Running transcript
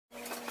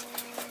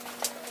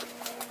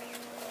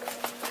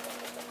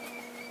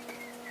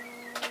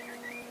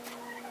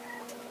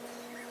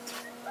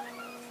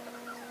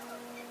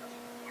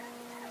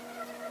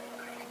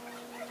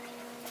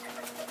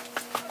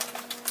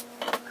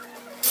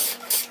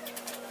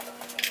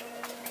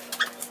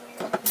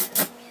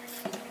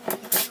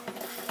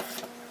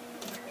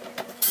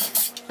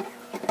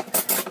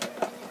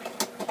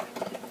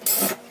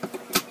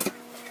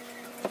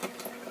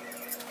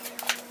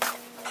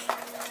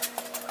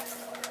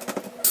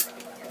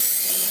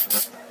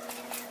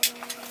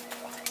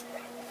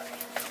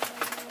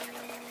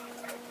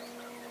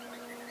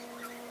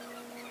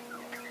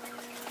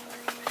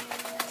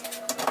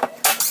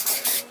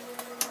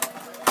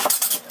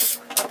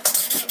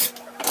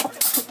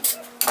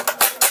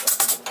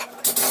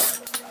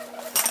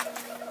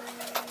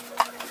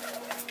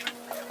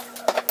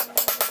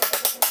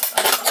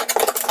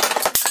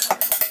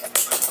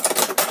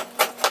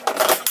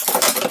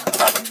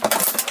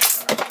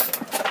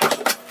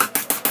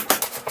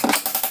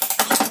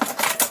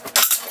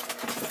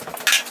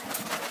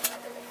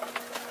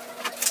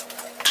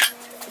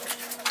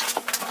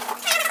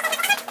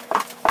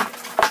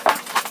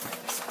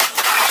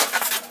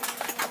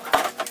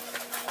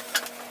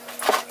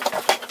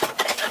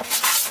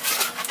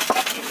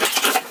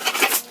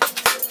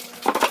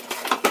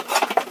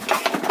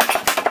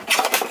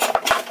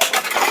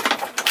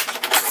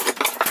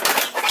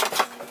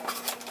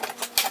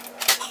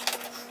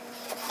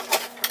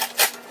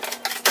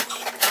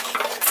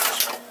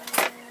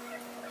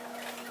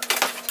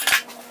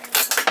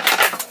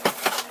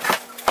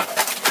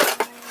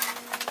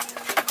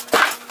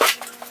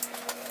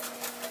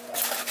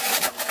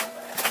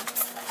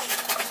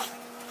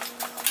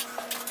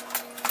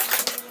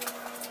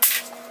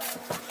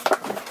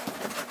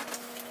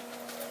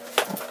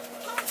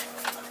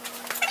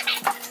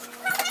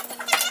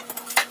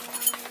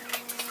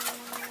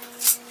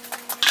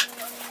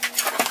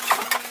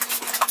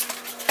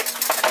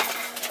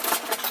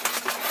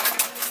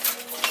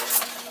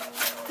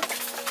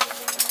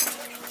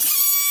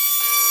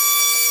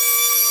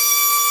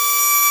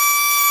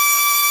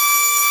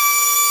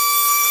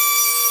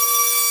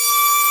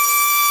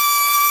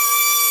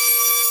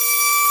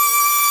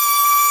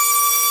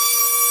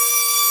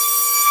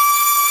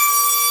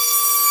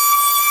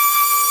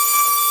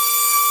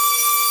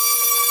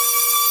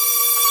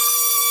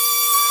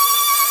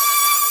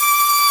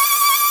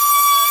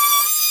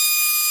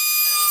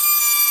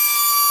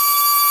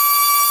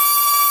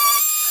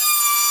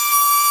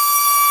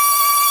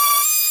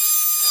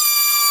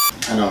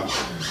I know.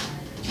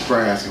 You're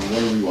probably asking,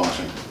 what are we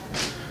watching?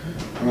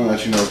 I'm gonna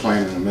let you know we're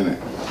playing in a minute.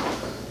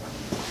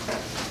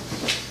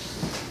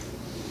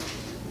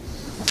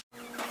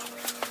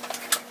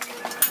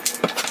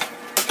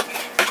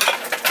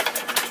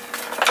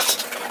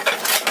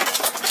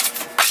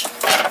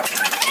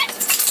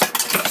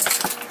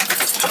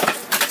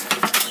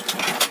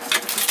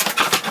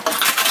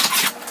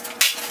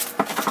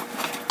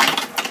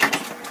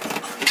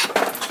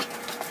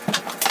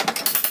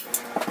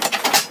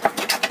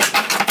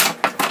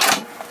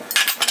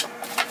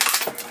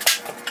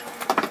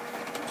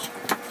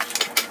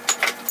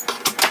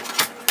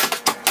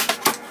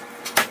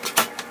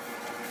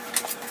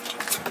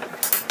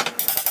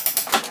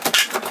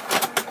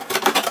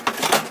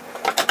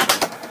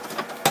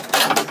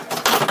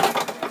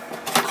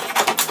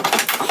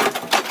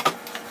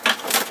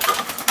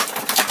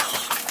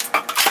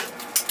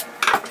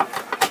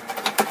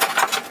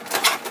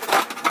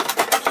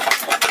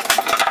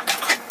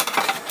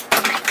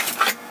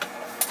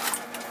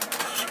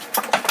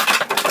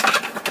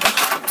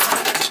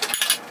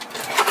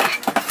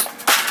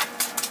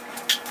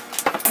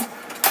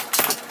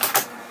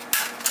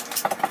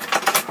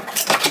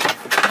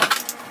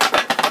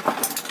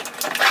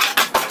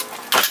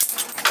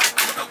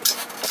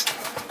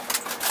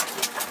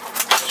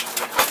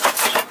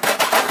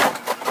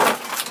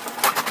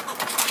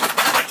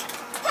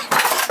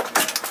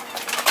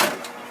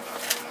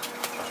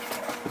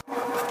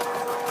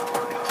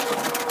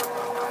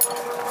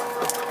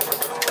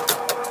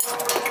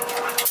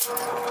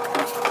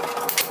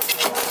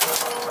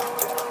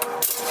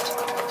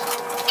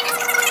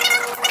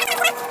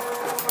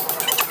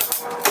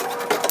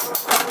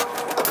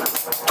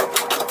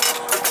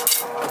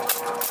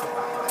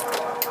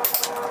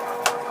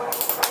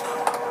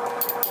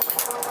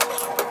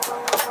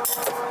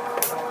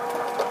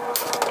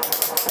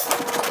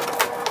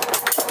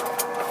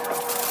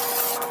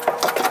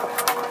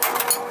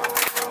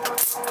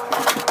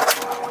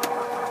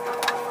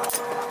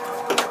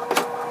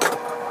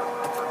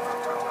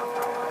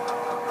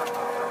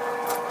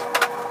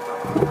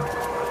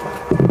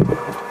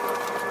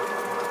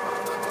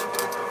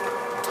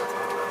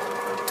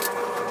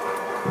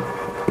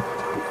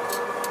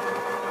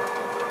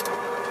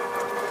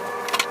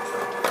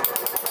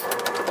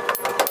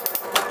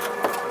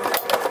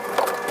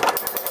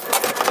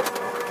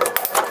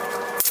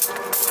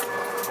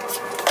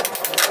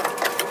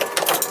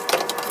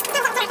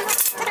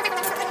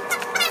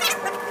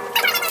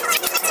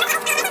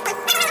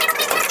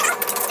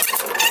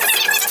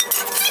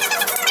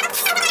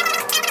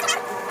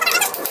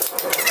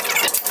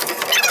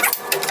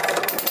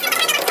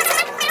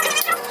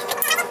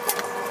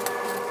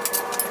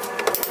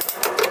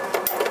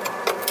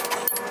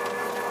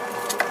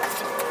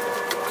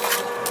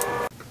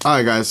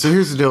 Alright guys, so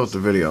here's the deal with the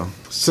video.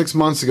 6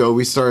 months ago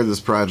we started this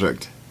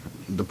project.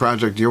 The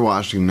project you're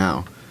watching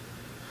now.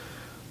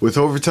 With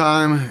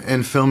overtime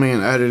and filming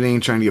and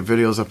editing, trying to get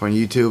videos up on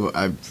YouTube,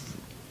 I'm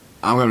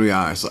gonna be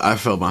honest, I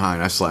fell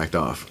behind, I slacked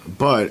off.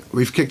 But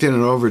we've kicked in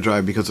an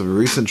overdrive because of a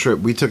recent trip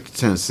we took to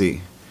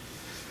Tennessee.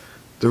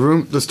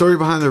 The story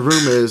behind the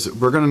room is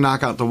we're gonna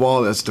knock out the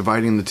wall that's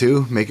dividing the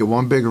two, make it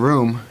one big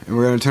room, and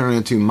we're gonna turn it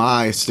into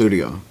my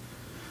studio.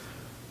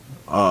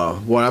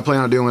 What I plan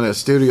on doing with that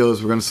studio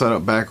is we're going to set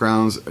up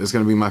backgrounds. It's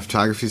going to be my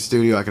photography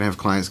studio. I can have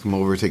clients come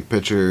over, take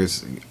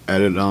pictures,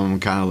 edit them,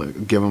 kind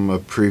of give them a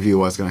preview of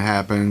what's going to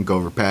happen, go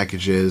over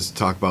packages,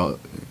 talk about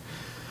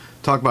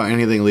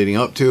anything leading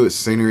up to it,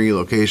 scenery,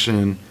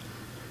 location,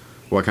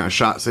 what kind of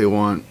shots they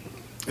want.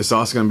 It's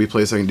also going to be a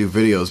place I can do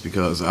videos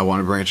because I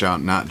want to branch out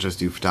and not just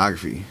do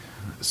photography.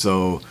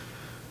 So,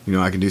 you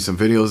know, I can do some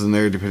videos in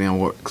there depending on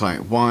what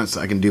client wants.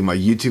 I can do my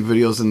YouTube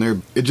videos in there.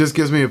 It just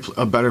gives me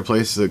a better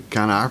place to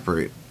kind of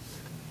operate.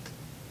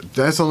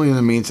 That's only in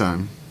the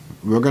meantime.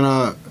 We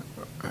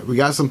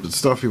got some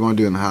stuff we want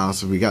to do in the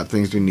house. We got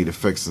things we need to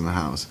fix in the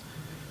house.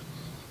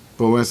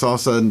 But when it's all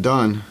said and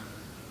done,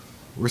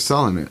 we're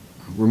selling it.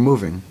 We're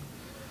moving.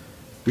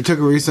 We took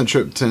a recent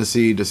trip to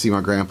Tennessee to see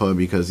my grandpa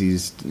because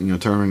he's, you know,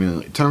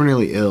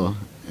 terminally ill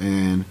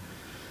and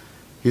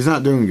he's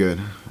not doing good.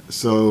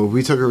 So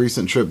we took a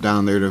recent trip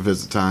down there to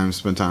visit time,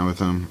 spend time with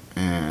him,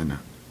 and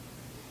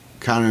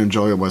kind of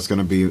enjoy what's going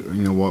to be, you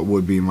know, what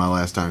would be my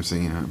last time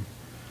seeing him.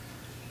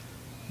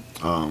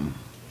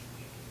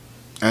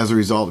 As a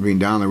result of being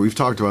down there, we've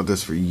talked about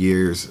this for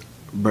years,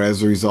 but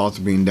as a result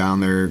of being down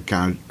there,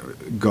 kind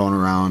of going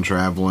around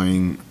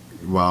traveling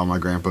while my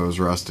grandpa was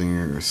resting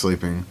or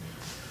sleeping,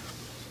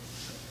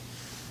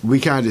 we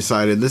kind of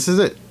decided this is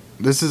it.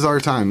 This is our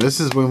time. This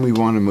is when we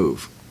want to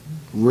move.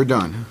 We're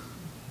done.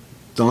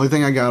 The only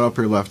thing I got up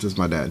here left is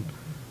my dad.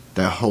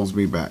 That holds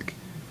me back.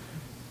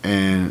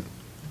 And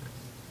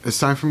it's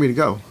time for me to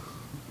go.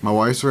 My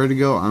wife's ready to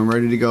go. I'm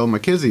ready to go. My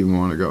kids even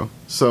want to go.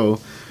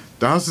 So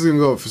the house is going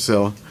to go up for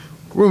sale.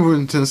 We're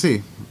moving to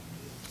Tennessee.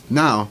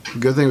 Now, the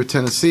good thing with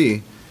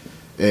Tennessee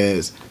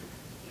is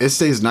it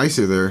stays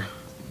nicer there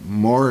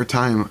more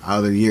time out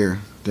of the year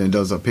than it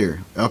does up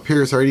here. Up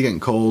here it's already getting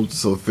cold,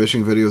 so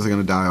fishing videos are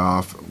going to die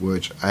off,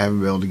 which I haven't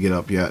been able to get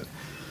up yet.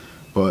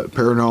 But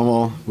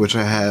paranormal, which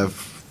I have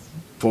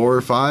 4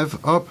 or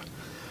 5 up,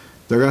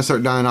 they're gonna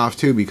start dying off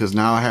too, because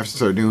now I have to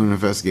start doing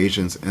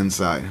investigations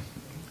inside.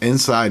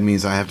 Inside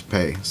means I have to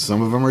pay.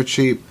 Some of them are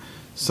cheap,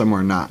 some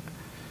are not.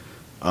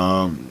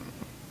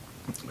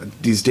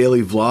 These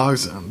daily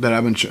vlogs that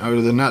I've been,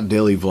 they're not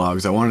daily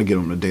vlogs. I want to get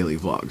them to daily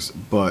vlogs,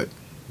 but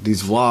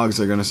these vlogs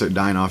are gonna start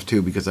dying off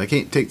too, because I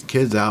can't take the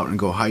kids out and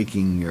go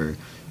hiking or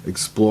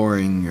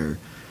exploring or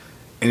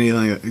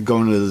anything,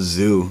 going to the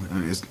zoo. I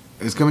mean,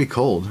 it's gonna be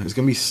cold. It's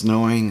gonna be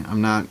snowing.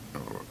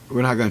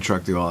 We're not gonna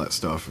trek through all that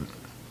stuff,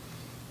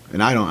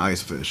 and I don't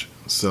ice fish,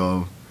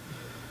 so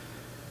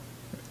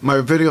my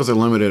videos are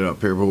limited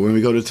up here. But when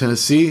we go to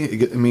Tennessee,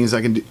 it means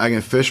I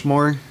can fish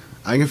more.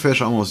 I can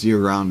fish almost year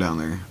round down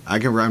there. I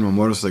can ride my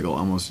motorcycle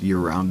almost year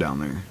round down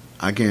there.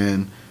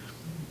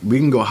 We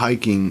can go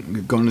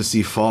hiking, going to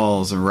see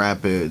falls and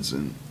rapids,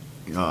 and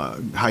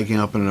hiking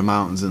up into the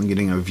mountains and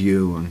getting a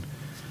view and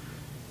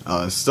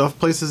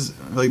places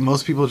like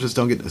most people just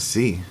don't get to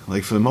see.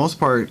 Like, for the most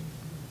part,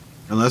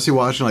 unless you're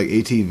watching like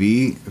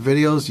ATV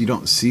videos, you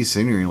don't see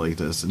scenery like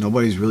this.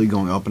 Nobody's really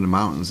going up in the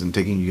mountains and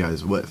taking you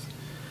guys with.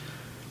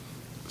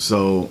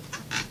 So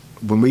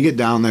when we get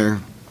down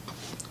there,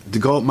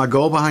 my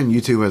goal behind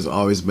YouTube has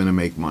always been to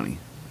make money.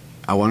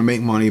 I want to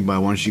make money, but I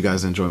want you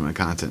guys to enjoy my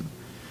content.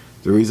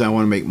 The reason I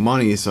want to make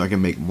money is so I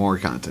can make more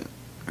content.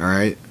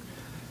 Alright?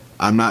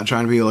 I'm not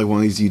trying to be like one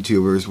of these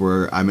YouTubers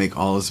where I make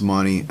all this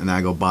money and then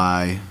I go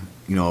buy,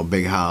 you know, a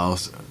big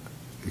house,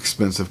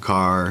 expensive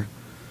car,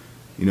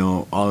 you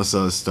know, all this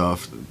other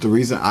stuff. The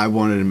reason I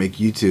wanted to make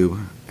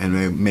YouTube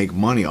and make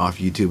money off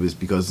YouTube is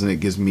because then it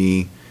gives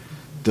me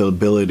the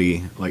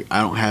ability, like, I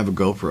don't have a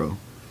GoPro.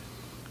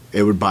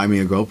 It would buy me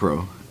a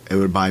GoPro. It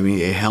would buy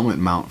me a helmet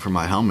mount for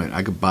my helmet.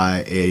 I could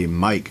buy a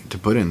mic to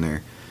put in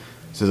there.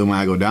 So then when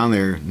I go down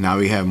there, now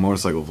we have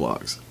motorcycle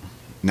vlogs.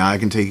 Now I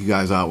can take you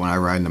guys out when I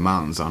ride in the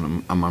mountains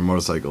on my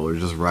motorcycle, or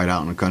just ride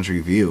out in a country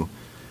view.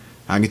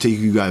 I can take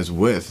you guys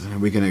with.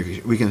 We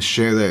can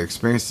share that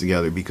experience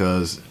together,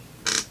 because,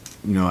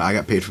 you know, I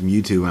got paid from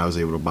YouTube and I was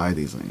able to buy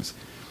these things.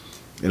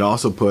 It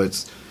also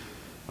puts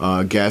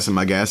gas in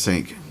my gas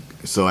tank,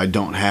 so I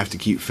don't have to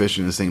keep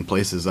fishing in the same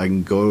places. I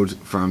can go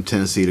from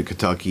Tennessee to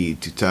Kentucky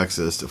to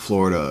Texas to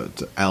Florida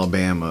to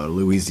Alabama,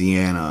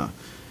 Louisiana,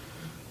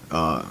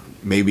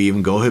 maybe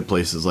even go hit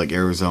places like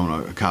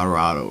Arizona,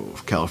 Colorado,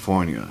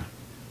 California.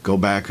 Go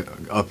back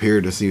up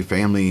here to see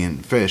family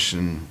and fish,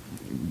 and,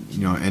 you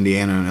know,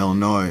 Indiana and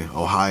Illinois,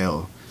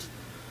 Ohio.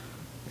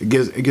 It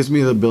gives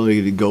me the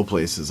ability to go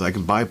places. I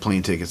can buy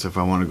plane tickets if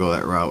I want to go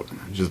that route.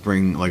 Just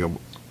bring like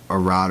a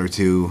rod or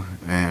two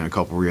and a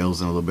couple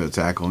reels and a little bit of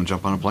tackle and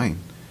jump on a plane.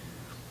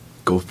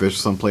 Go fish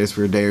someplace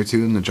for a day or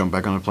two and then jump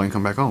back on a plane,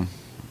 come back home.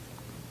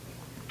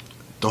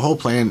 The whole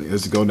plan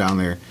is to go down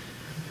there.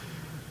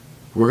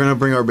 We're going to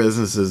bring our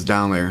businesses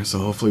down there, so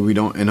hopefully we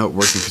don't end up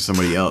working for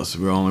somebody else.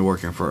 We're only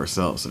working for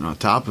ourselves. And on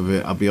top of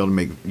it, I'll be able to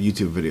make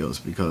YouTube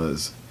videos,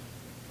 because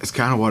it's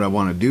kind of what I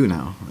want to do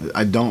now.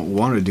 I don't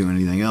want to do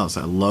anything else.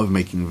 I love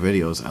making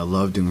videos. I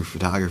love doing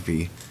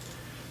photography.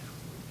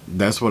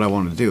 That's what I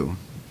want to do.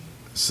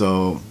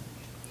 So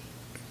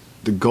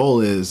the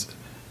goal is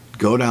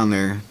go down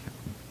there,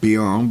 be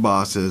our own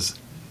bosses,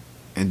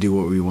 and do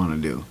what we want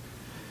to do.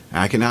 And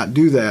I cannot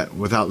do that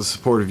without the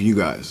support of you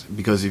guys,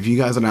 because if you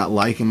guys are not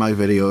liking my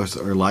videos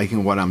or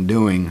liking what I'm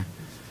doing,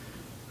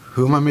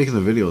 who am I making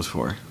the videos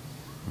for?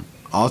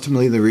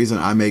 Ultimately, the reason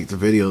I make the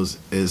videos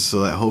is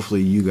so that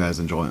hopefully you guys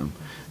enjoy them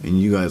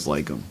and you guys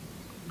like them.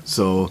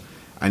 So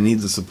I need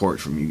the support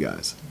from you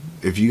guys.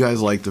 If you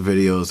guys like the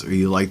videos, or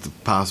you like the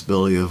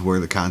possibility of where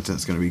the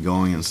content's going to be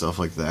going and stuff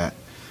like that,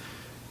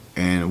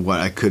 and what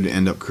I could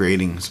end up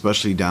creating,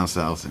 especially down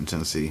south in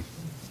Tennessee,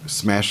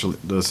 smash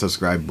the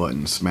subscribe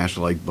button, smash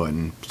the like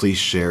button, please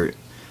share it.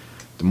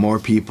 The more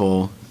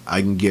people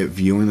I can get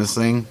viewing this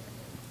thing,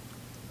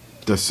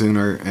 the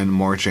sooner and the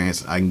more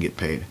chance I can get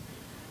paid.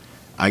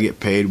 I get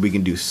paid, we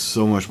can do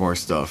so much more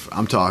stuff.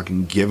 I'm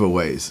talking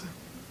giveaways.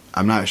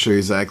 I'm not sure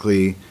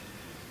exactly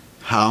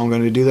how I'm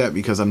going to do that,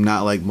 because I'm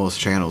not like most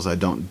channels. I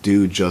don't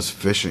do just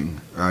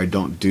fishing, or I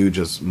don't do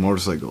just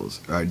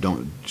motorcycles, or I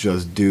don't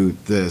just do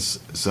this.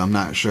 So I'm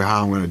not sure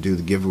how I'm going to do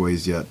the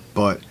giveaways yet,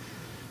 but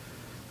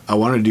I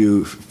want to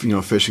do, you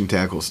know, fishing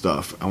tackle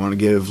stuff. I want to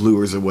give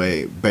lures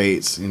away,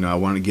 baits, you know, I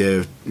want to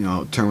give, you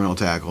know, terminal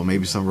tackle,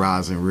 maybe some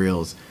rods and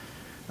reels.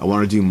 I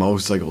want to do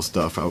motorcycle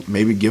stuff.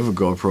 Maybe give a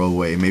GoPro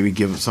away, maybe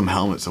give some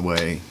helmets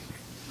away.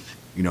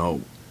 You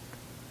know,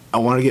 I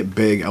want to get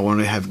big. I want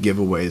to have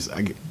giveaways.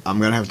 I'm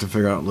going to have to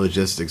figure out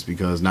logistics,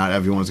 because not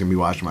everyone's going to be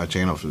watching my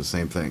channel for the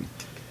same thing.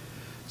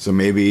 So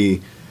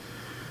maybe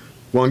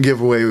one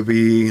giveaway would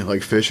be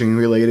like fishing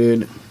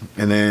related,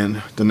 and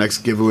then the next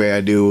giveaway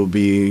I do will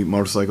be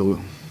motorcycle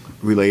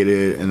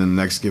related, and then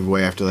the next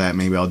giveaway after that,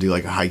 maybe I'll do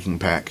like a hiking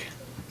pack.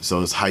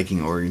 So it's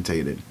hiking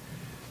orientated.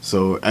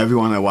 So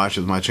everyone that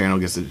watches my channel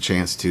gets a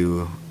chance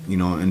to, you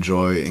know,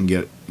 enjoy and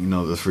get, you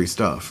know, the free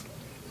stuff.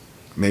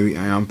 Maybe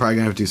I'm probably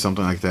gonna have to do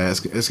something like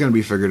that. It's gonna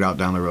be figured out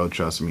down the road,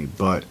 trust me.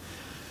 But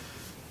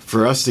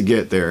for us to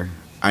get there,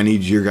 I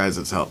need your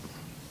guys' help.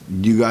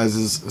 You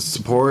guys'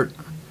 support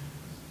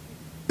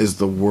is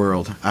the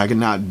world. I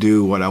cannot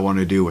do what I want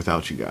to do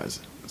without you guys.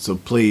 So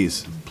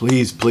please,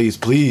 please, please,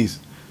 please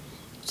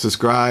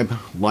subscribe,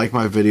 like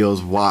my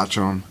videos, watch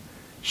them,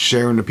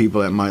 share them to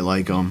people that might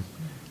like them.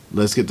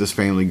 Let's get this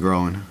family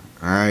growing.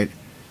 Alright?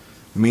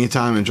 In the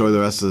meantime, enjoy the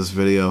rest of this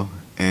video,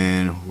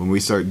 and when we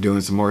start doing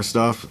some more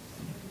stuff,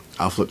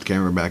 I'll flip the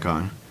camera back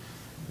on.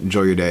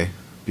 Enjoy your day.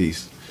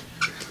 Peace.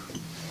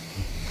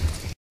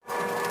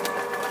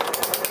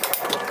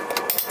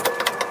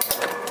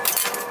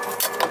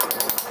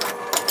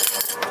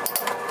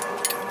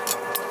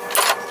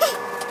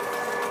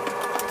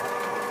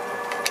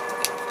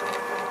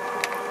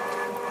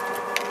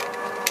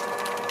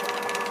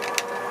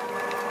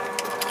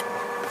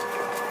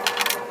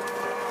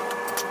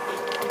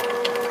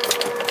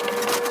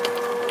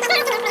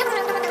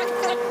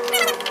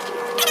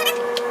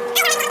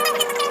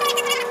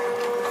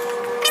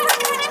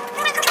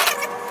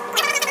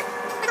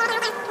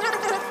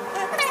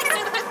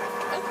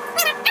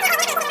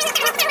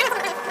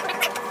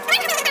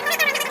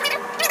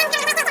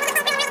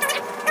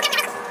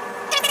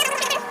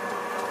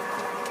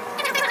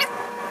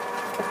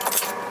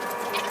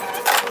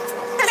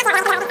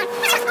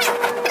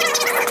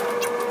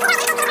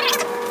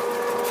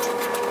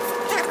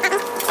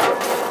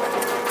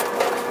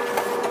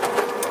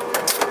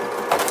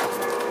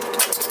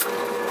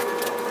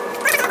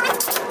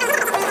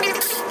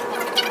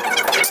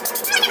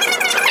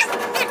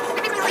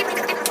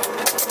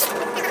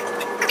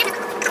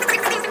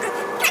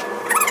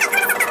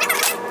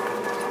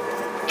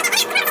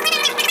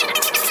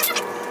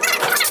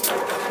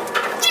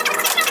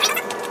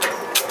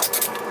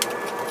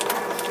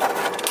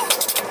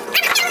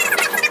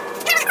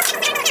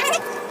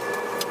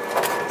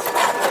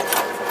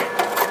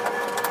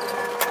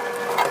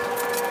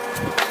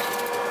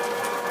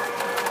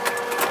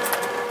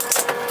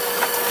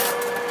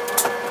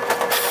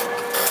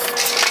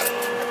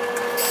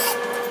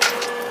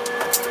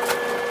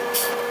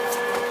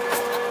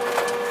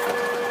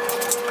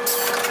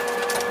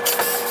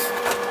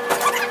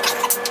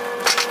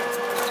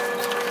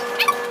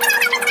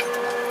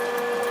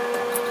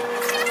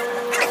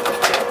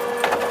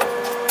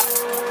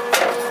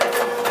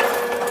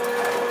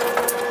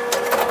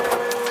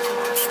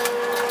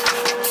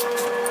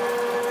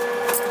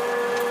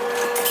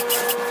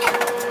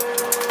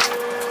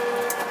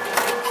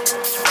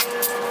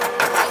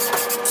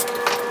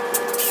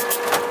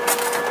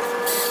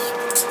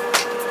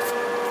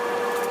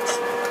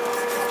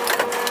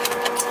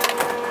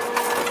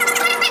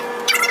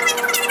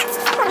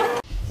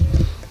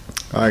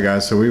 Alright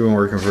guys, so we've been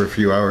working for a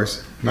few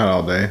hours, not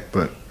all day,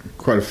 but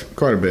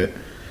quite a bit,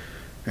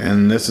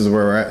 and this is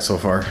where we're at so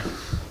far.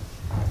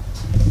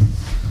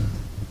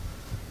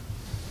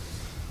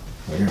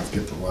 I have to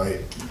get the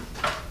light.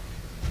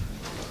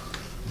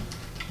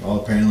 All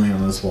the paneling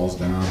on this wall's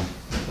down.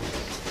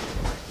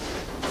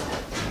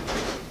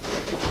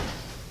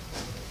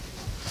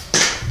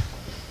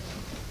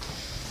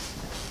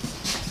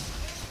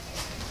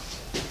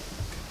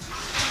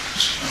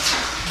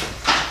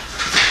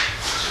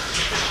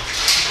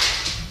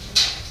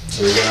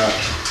 So we got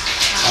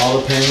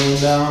all the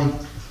paneling down,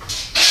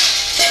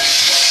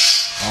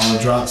 all the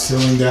drop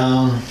ceiling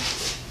down.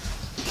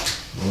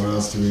 What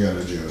else do we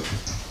gotta do?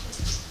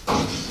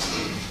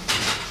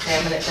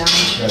 Cabinet down.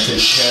 Gotta take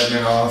the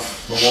cabinet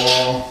off the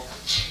wall.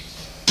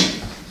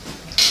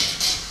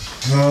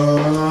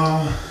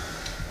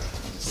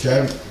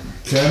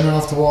 Cabinet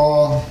off the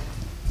wall.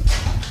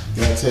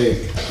 Gotta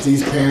take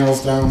these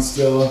panels down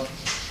still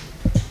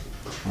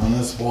on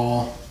this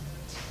wall.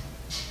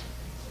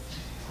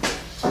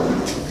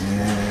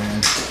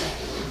 And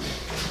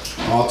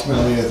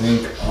ultimately I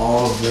think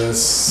all of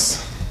this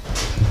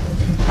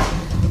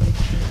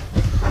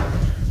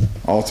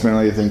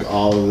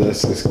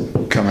is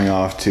coming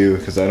off too,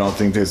 because I don't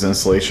think there's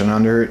insulation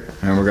under it,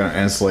 and we're gonna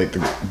insulate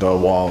the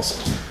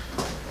walls.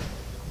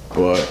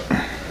 But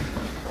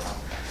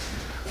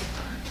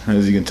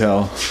as you can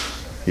tell,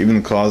 even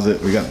the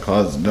closet, we got the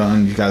closet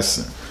done. You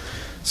guys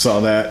saw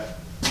that.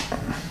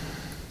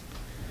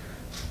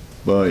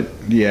 But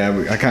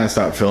yeah, I kind of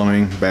stopped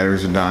filming.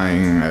 Batteries are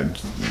dying. I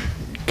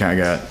kind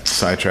of got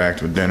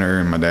sidetracked with dinner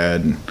and my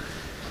dad.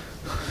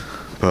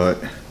 But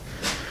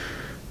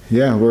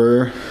yeah,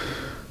 we're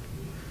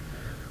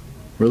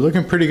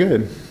looking pretty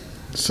good.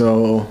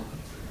 So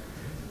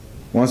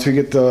once we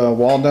get the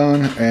wall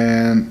done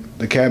and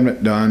the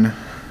cabinet done,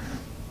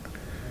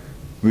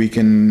 we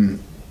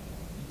can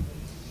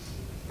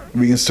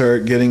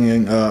start getting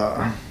in.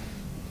 I'm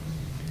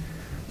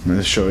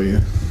gonna show you.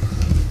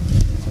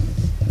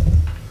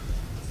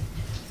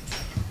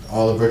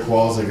 All the brick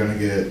walls are gonna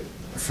get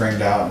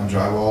framed out and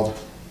drywalled.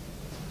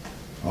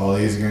 All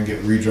these are gonna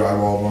get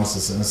re-drywalled once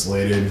it's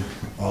insulated.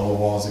 All the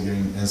walls are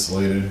getting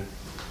insulated.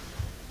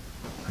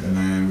 And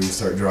then we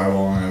start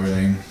drywalling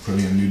everything,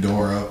 putting a new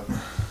door up.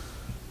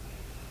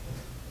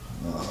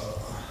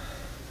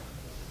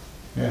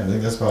 Yeah, I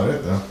think that's about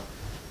it though.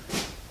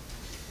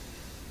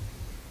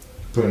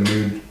 We're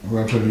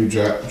gonna put a new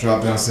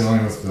drop down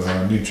ceiling with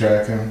new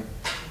tracking.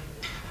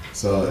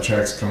 So the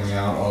track's coming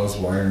out, all this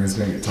wiring is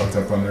gonna get tucked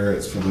up under it.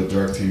 It's for the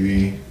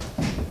DirecTV.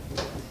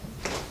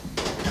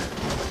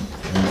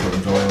 And put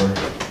a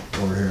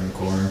door over here in the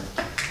corner.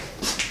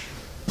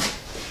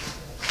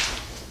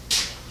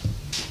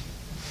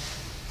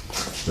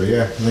 But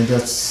yeah, I think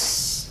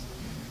that's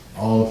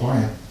all the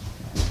plan.